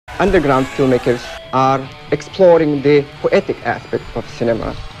underground filmmakers are exploring the poetic aspect of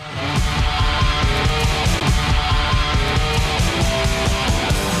cinema.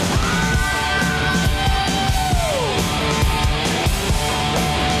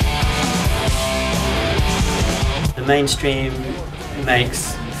 The mainstream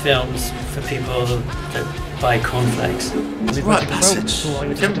makes films for people that buy cornflakes. Right passage.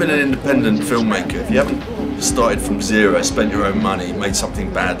 If you haven't been an independent filmmaker, if you haven't started from zero, spent your own money, made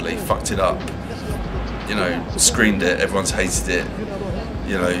something badly, fucked it up, you know, screened it, everyone's hated it,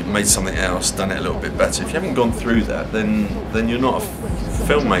 you know, made something else, done it a little bit better. If you haven't gone through that, then you're not a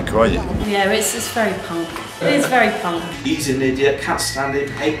filmmaker, are you? Yeah, it's very punk. It is very punk. He's an idiot, can't stand him,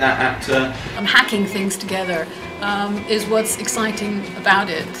 hate that actor. Hacking things together is what's exciting about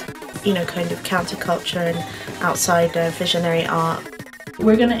it. You know, kind of counterculture and outside visionary art.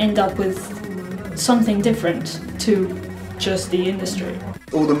 We're going to end up with something different to just the industry.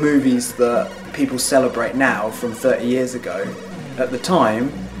 All the movies that people celebrate now from 30 years ago, at the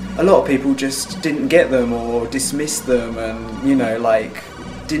time, a lot of people just didn't get them or dismissed them and, you know, like,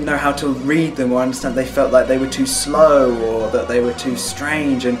 didn't know how to read them or understand. They felt like they were too slow or that they were too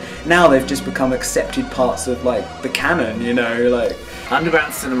strange, and now they've just become accepted parts of like the canon, you know, like.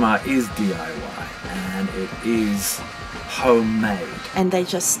 Underground cinema is DIY and it is homemade. And they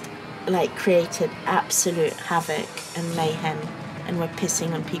just like created absolute havoc and mayhem, and were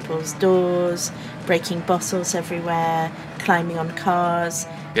pissing on people's doors, breaking bottles everywhere, climbing on cars.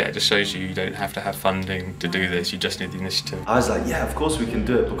 Yeah, it just shows you don't have to have funding to do this, you just need the initiative. I was like, yeah, of course we can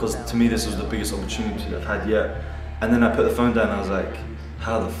do it, because to me this was the biggest opportunity I've had yet. And then I put the phone down and I was like,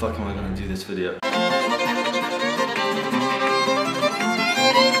 how the fuck am I going to do this video?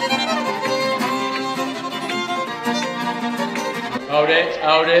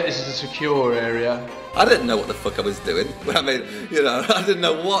 Hold it, this is a secure area. I didn't know what the fuck I was doing. I mean, you know, I didn't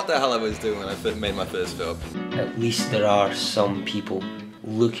know what the hell I was doing when I made my first film. At least there are some people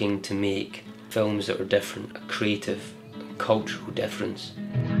looking to make films that are different, a creative, cultural difference.